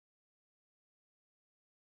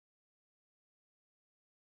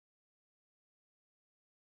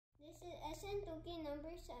is Essentuki number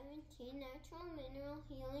 17, natural mineral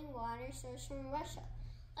healing water source from Russia.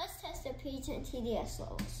 Let's test the pH and TDS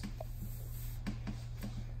levels.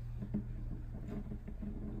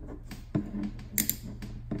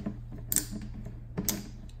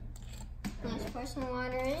 Let's pour some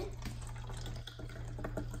water in.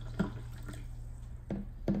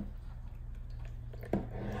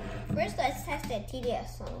 First, let's test the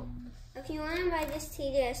TDS level. If you want to buy this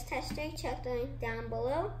TDS tester, check the link down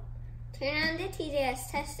below. Turn on the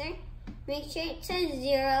TDS tester, make sure it says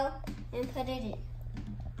 0, and put it in.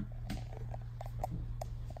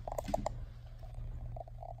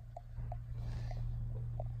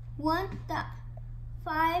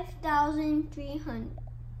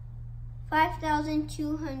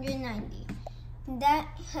 $5,290. That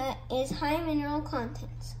is high mineral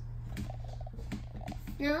contents.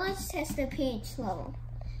 Now let's test the pH level.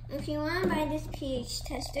 If you want to buy this pH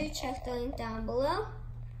tester, check the link down below.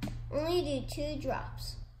 Only do 2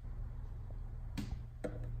 drops.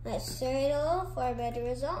 Let's stir it a little for a better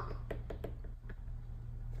result.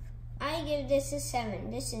 I give this a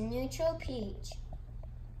 7. This is neutral pH.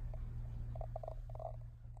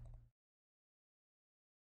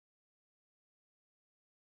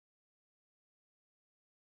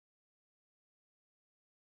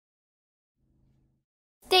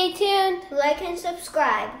 Stay tuned, like and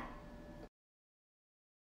subscribe.